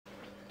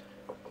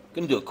I'm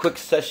going to do a quick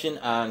session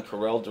on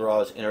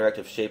CorelDRAW's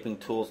interactive shaping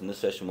tools. In this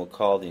session we'll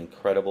call the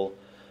incredible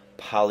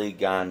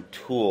Polygon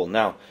Tool.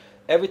 Now,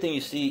 everything you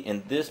see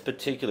in this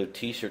particular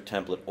t-shirt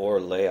template or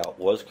layout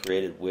was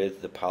created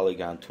with the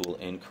Polygon Tool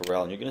in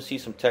Corel. And you're going to see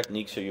some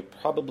techniques here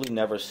you've probably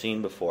never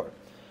seen before.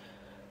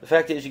 The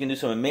fact is you can do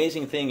some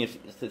amazing things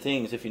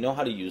if you know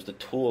how to use the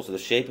tools, or the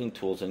shaping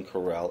tools in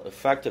Corel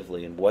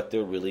effectively and what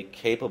they're really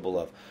capable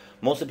of.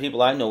 Most of the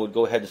people I know would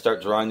go ahead and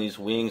start drawing these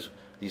wings,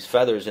 these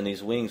feathers and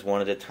these wings one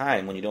at a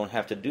time when you don't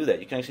have to do that.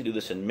 You can actually do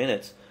this in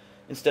minutes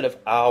instead of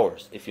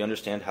hours if you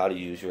understand how to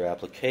use your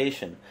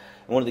application.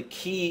 And one of the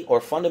key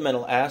or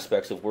fundamental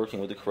aspects of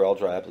working with the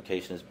CorelDRAW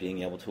application is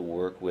being able to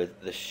work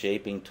with the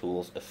shaping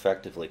tools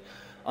effectively.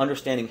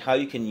 Understanding how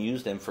you can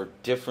use them for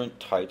different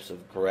types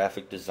of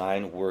graphic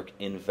design work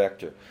in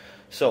vector.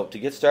 So to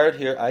get started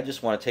here, I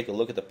just want to take a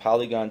look at the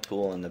Polygon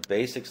tool and the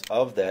basics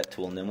of that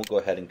tool, and then we'll go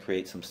ahead and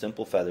create some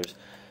simple feathers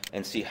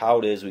and see how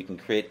it is we can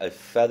create a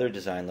feather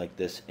design like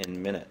this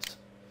in minutes.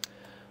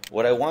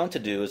 What I want to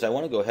do is I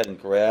want to go ahead and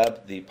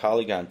grab the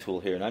Polygon tool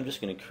here, and I'm just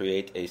going to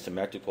create a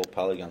symmetrical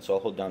polygon. So I'll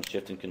hold down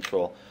Shift and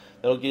Control.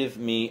 That'll give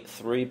me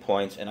 3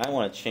 points, and I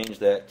want to change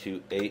that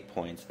to 8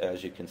 points,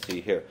 as you can see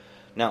here.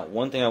 Now,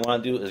 one thing I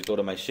want to do is go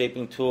to my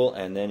shaping tool,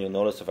 and then you'll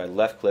notice if I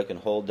left click and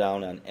hold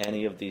down on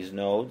any of these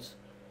nodes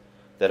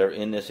that are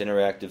in this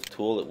interactive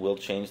tool, it will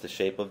change the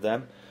shape of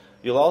them.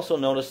 You'll also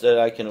notice that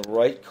I can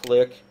right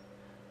click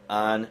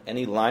on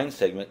any line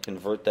segment,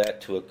 convert that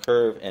to a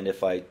curve, and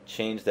if I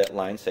change that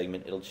line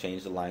segment, it'll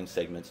change the line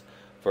segments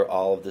for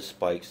all of the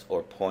spikes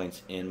or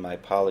points in my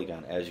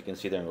polygon. As you can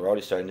see there, we're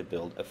already starting to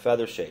build a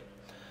feather shape.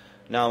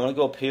 Now I'm going to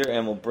go up here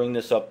and we'll bring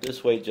this up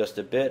this way just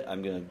a bit.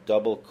 I'm going to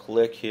double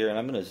click here and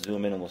I'm going to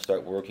zoom in and we'll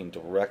start working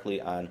directly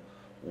on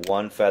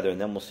one feather, and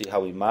then we'll see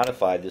how we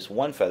modify this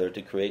one feather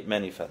to create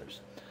many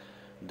feathers.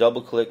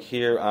 Double click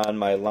here on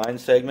my line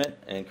segment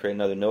and create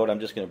another node.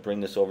 I'm just going to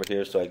bring this over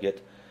here so I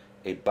get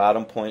a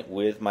bottom point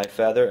with my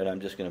feather, and I'm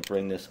just going to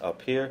bring this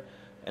up here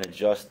and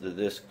adjust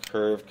this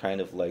curve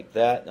kind of like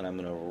that. And I'm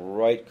going to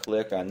right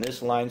click on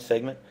this line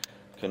segment,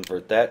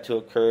 convert that to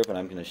a curve, and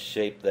I'm going to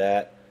shape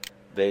that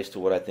based to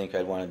what I think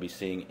I'd want to be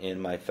seeing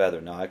in my feather.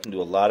 Now I can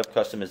do a lot of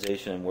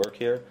customization and work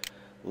here.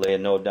 Lay a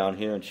node down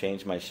here and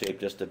change my shape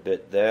just a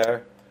bit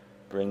there.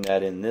 Bring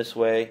that in this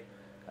way.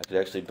 I could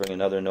actually bring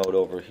another node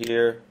over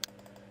here,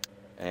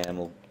 and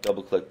we'll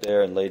double click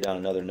there and lay down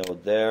another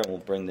node there, and we'll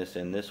bring this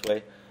in this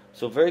way.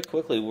 So very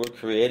quickly we're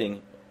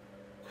creating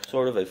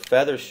sort of a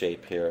feather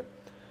shape here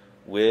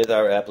with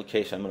our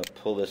application. I'm going to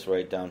pull this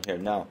right down here.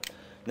 Now,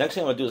 next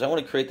thing I want to do is I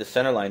want to create the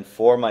center line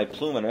for my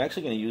plume, and I'm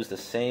actually going to use the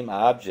same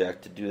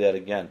object to do that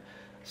again.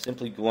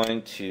 Simply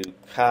going to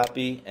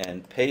copy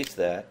and paste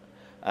that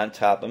on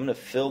top. I'm going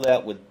to fill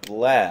that with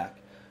black.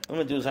 What I'm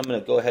going to do is I'm going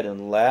to go ahead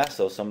and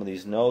lasso some of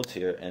these nodes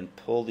here and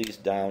pull these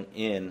down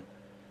in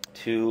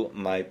to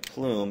my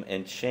plume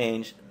and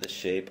change the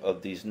shape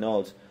of these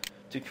nodes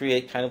to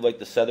create kind of like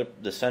the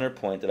center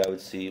point that I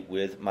would see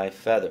with my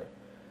feather,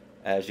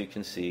 as you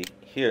can see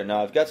here.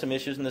 Now I've got some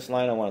issues in this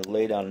line. I want to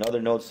lay down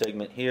another node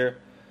segment here,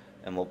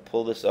 and we'll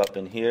pull this up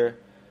in here,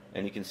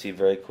 and you can see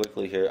very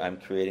quickly here I'm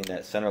creating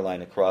that center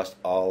line across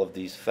all of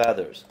these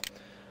feathers.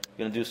 I'm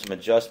going to do some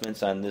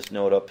adjustments on this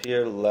node up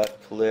here.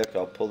 Left click,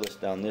 I'll pull this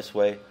down this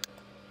way,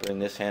 bring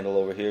this handle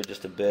over here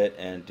just a bit,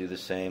 and do the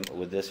same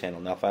with this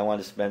handle. Now if I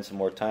want to spend some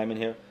more time in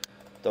here,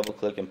 double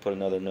click and put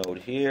another node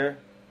here.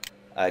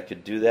 I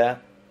could do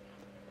that,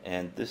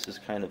 and this is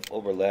kind of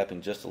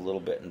overlapping just a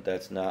little bit, and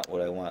that's not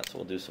what I want, so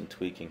we'll do some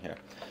tweaking here.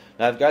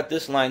 Now I've got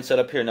this line set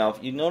up here. Now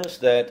if you notice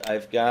that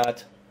I've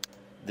got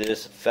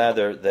this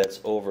feather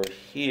that's over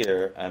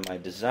here on my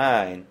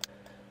design,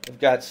 I've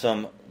got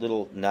some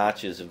little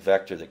notches of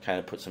vector that kind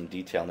of put some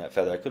detail in that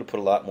feather. I could have put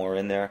a lot more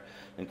in there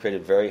and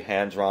created a very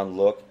hand-drawn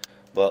look,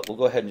 but we'll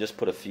go ahead and just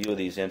put a few of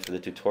these in for the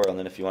tutorial, and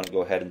then if you want to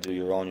go ahead and do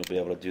your own, you'll be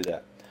able to do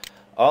that.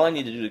 All I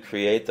need to do to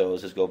create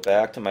those is go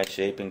back to my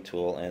shaping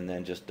tool and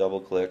then just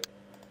double click,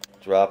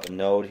 drop a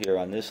node here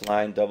on this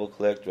line, double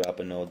click, drop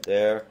a node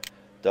there,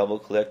 double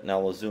click. Now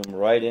we'll zoom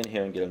right in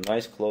here and get a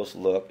nice close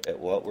look at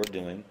what we're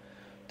doing.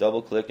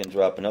 Double click and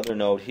drop another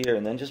node here,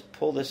 and then just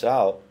pull this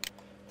out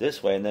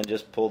this way, and then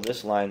just pull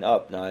this line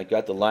up. Now I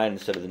got the line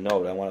instead of the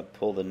node. I want to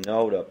pull the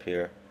node up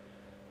here,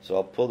 so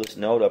I'll pull this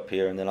node up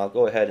here, and then I'll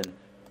go ahead and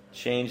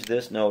change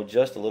this node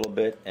just a little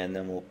bit, and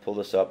then we'll pull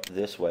this up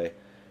this way.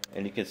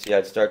 And you can see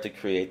I'd start to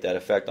create that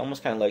effect,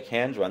 almost kind of like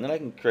hand drawn. Then I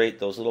can create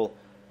those little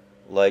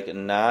like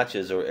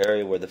notches or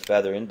area where the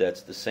feather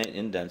indents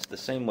the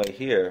same way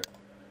here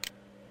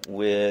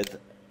with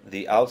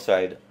the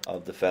outside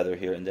of the feather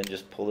here, and then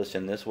just pull this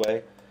in this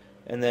way,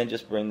 and then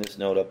just bring this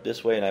node up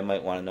this way, and I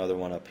might want another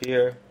one up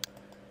here.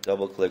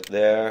 Double click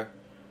there,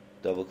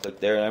 double click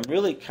there, and I'm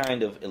really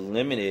kind of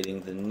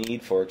eliminating the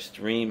need for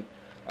extreme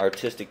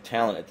artistic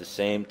talent at the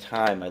same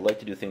time. I like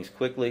to do things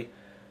quickly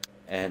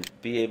and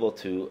be able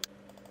to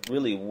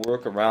really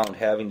work around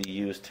having to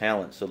use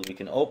talent so that we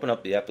can open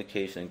up the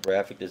application and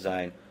graphic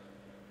design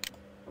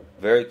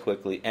very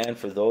quickly. And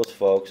for those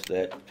folks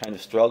that kind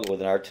of struggle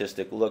with an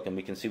artistic look, and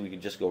we can see we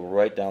can just go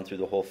right down through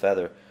the whole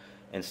feather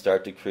and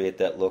start to create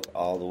that look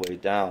all the way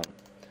down.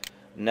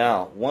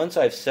 Now, once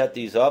I've set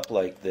these up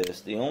like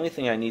this, the only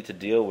thing I need to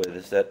deal with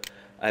is that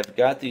I've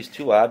got these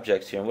two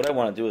objects here, and what I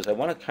want to do is I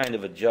want to kind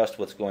of adjust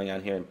what's going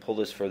on here and pull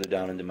this further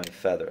down into my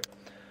feather,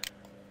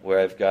 where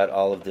I've got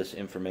all of this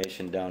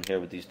information down here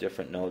with these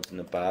different nodes in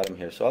the bottom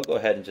here. So I'll go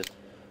ahead and just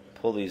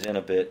pull these in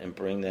a bit and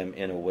bring them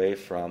in away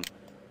from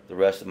the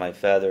rest of my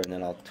feather, and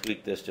then I'll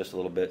tweak this just a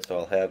little bit so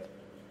I'll have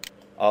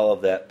all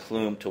of that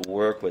plume to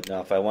work with.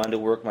 Now, if I wanted to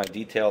work my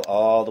detail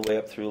all the way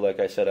up through, like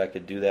I said, I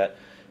could do that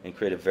and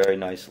create a very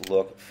nice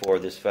look for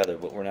this feather,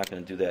 but we're not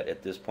going to do that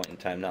at this point in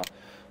time. Now,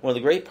 one of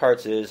the great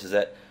parts is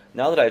that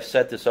now that I've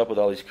set this up with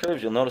all these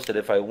curves, you'll notice that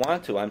if I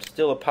want to, I'm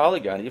still a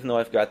polygon even though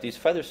I've got these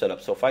feathers set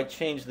up. So if I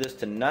change this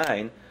to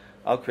 9,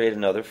 I'll create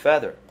another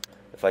feather.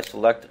 If I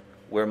select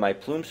where my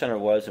plume center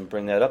was and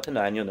bring that up to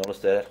 9, you'll notice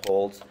that it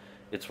holds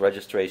its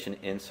registration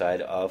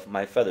inside of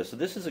my feather. So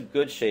this is a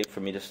good shape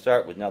for me to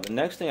start with. Now the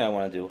next thing I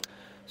want to do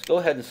is go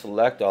ahead and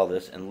select all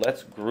this and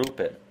let's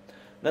group it.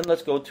 Then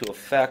let's go to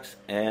Effects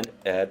and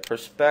add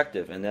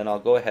Perspective, and then I'll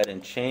go ahead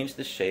and change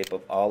the shape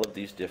of all of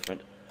these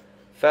different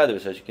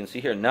feathers. As you can see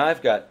here, now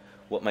I've got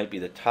what might be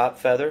the top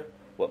feather,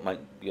 what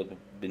might be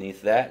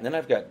beneath that, and then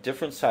I've got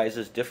different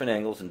sizes, different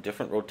angles, and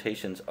different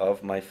rotations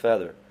of my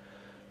feather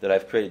that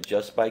I've created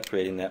just by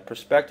creating that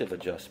perspective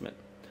adjustment.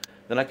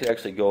 Then I could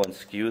actually go and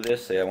skew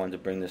this, say I wanted to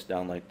bring this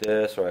down like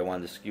this, or I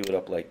wanted to skew it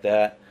up like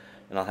that,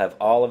 and I'll have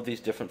all of these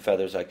different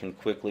feathers I can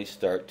quickly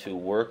start to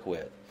work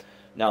with.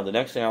 Now the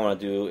next thing I want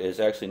to do is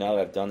actually, now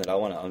that I've done that, I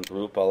want to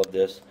ungroup all of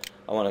this.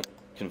 I want to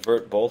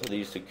convert both of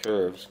these to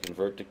curves,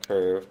 convert to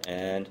curve,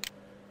 and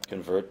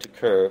convert to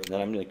curve, and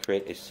then I'm going to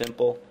create a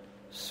simple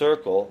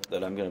circle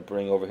that I'm going to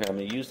bring over here. I'm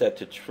going to use that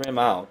to trim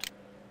out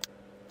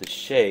the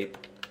shape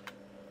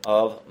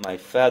of my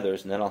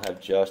feathers, and then I'll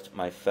have just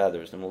my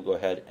feathers. And we'll go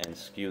ahead and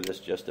skew this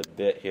just a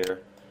bit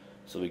here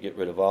so we get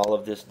rid of all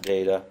of this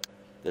data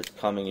that's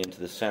coming into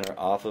the center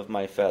off of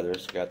my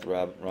feathers. Got the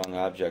wrong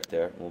object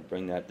there. We'll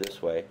bring that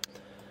this way.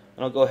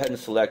 And I'll go ahead and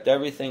select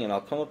everything, and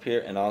I'll come up here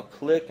and I'll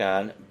click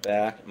on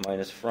back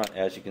minus front,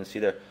 as you can see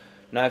there.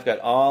 Now I've got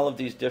all of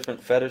these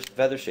different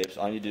feather shapes.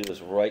 All you do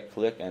is right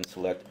click and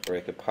select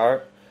break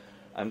apart.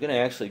 I'm going to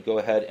actually go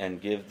ahead and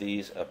give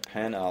these a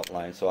pen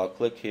outline. So I'll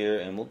click here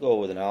and we'll go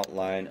with an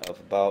outline of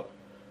about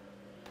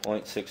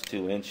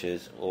 0.62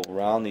 inches. We'll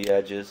round the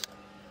edges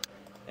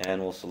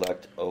and we'll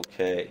select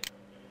OK.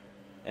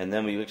 And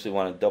then we actually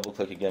want to double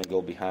click again and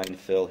go behind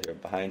fill here.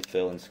 Behind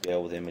fill and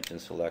scale with image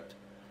and select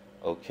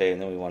OK.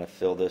 And then we want to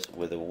fill this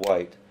with a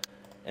white.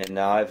 And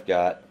now I've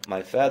got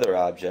my feather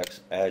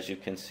objects, as you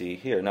can see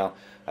here. Now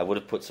I would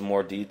have put some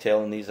more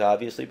detail in these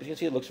obviously, but you can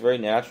see it looks very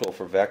natural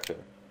for vector.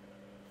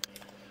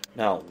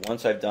 Now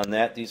once I've done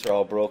that, these are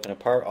all broken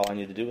apart. All I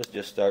need to do is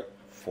just start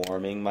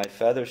forming my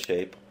feather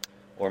shape,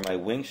 or my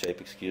wing shape,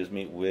 excuse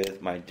me,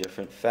 with my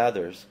different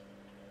feathers.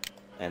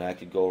 And I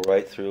could go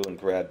right through and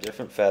grab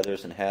different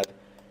feathers and have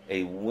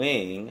a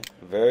wing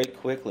very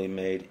quickly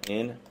made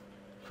in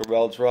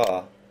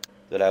CorelDRAW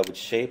that I would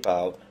shape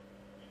out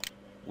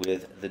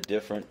with the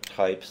different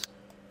types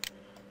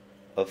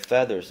of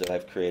feathers that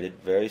I've created,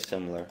 very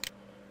similar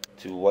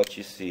to what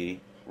you see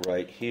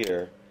right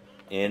here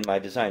in my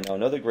design. Now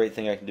another great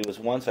thing I can do is,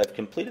 once I've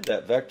completed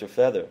that vector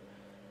feather,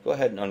 go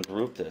ahead and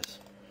ungroup this,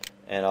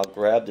 and I'll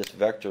grab this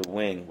vector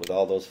wing with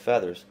all those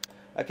feathers.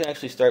 I can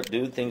actually start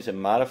doing things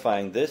and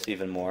modifying this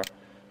even more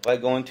by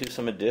going to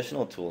some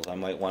additional tools. I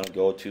might want to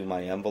go to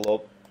my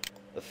envelope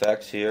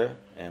effects here,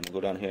 and we'll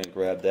go down here and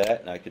grab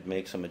that, and I could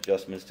make some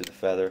adjustments to the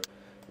feather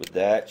with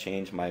that,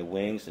 change my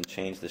wings and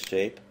change the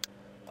shape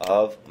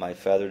of my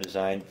feather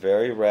design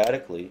very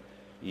radically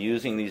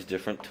using these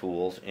different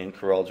tools in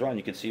CorelDRAW. And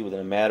you can see within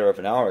a matter of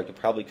an hour I could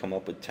probably come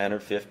up with 10 or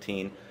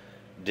 15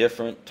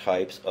 different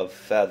types of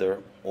feather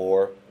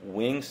or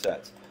wing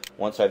sets.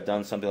 Once I've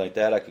done something like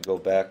that, I could go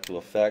back to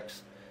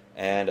effects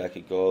and I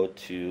could go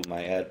to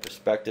my add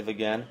perspective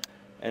again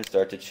and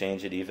start to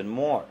change it even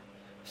more.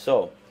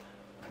 So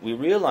we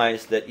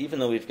realize that even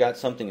though we've got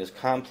something as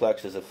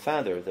complex as a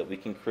feather, that we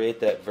can create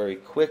that very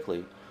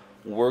quickly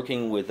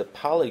working with the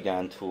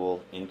polygon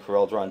tool in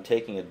CorelDRAW and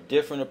taking a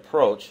different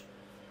approach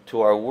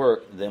to our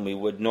work than we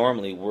would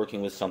normally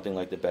working with something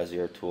like the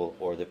Bezier tool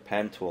or the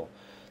pen tool.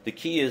 The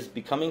key is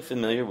becoming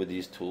familiar with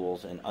these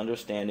tools and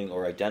understanding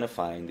or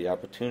identifying the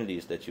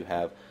opportunities that you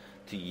have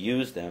to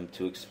use them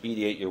to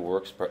expedite your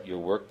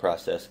work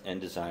process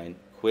and design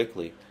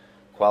quickly.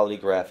 Quality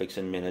graphics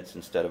in minutes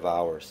instead of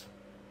hours.